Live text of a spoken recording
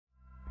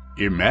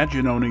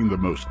Imagine owning the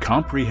most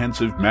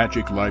comprehensive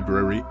magic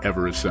library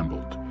ever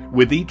assembled,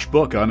 with each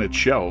book on its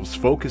shelves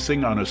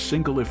focusing on a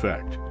single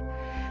effect.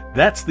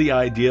 That's the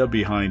idea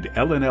behind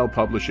L&L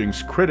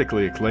Publishing's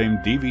critically acclaimed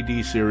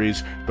DVD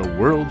series, The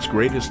World's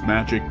Greatest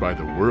Magic by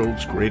the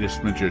World's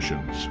Greatest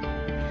Magicians.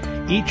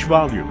 Each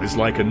volume is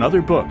like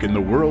another book in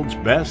the world's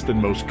best and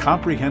most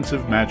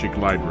comprehensive magic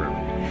library,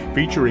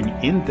 featuring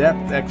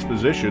in-depth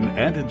exposition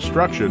and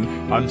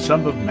instruction on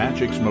some of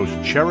magic's most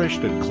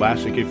cherished and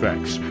classic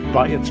effects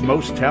by its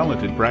most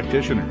talented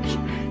practitioners.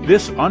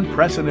 This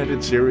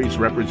unprecedented series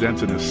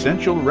represents an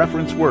essential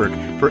reference work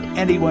for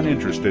anyone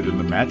interested in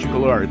the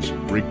magical arts,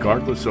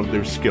 regardless of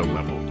their skill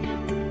level.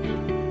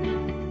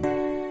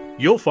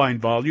 You'll find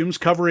volumes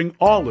covering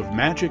all of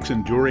magic's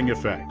enduring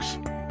effects: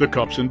 the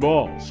cups and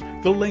balls,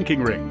 the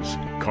linking rings,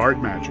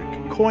 card magic,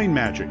 coin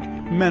magic,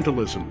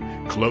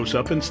 mentalism,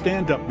 close-up and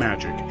stand-up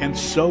magic, and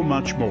so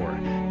much more.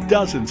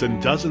 Dozens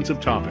and dozens of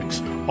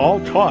topics,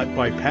 all taught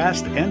by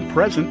past and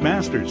present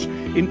masters,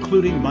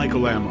 including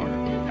Michael Amar,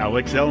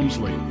 Alex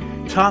Elmsley,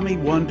 Tommy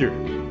Wonder,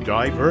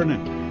 Di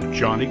Vernon,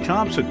 Johnny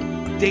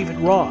Thompson, David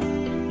Roth,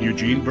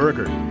 Eugene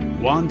Berger,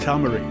 Juan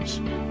Tamariz,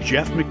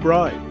 Jeff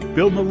McBride,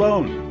 Bill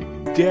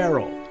Malone,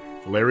 Daryl,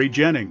 Larry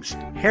Jennings,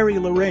 Harry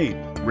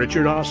Lorraine,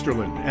 Richard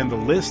Osterland, and the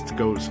list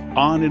goes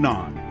on and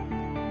on.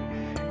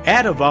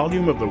 Add a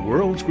volume of The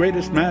World's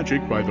Greatest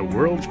Magic by the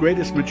World's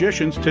Greatest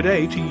Magicians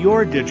today to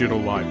your digital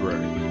library.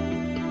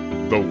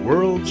 The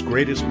World's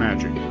Greatest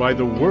Magic by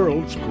the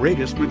World's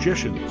Greatest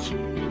Magicians.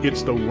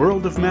 It's the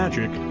world of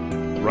magic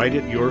right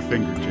at your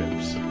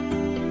fingertips.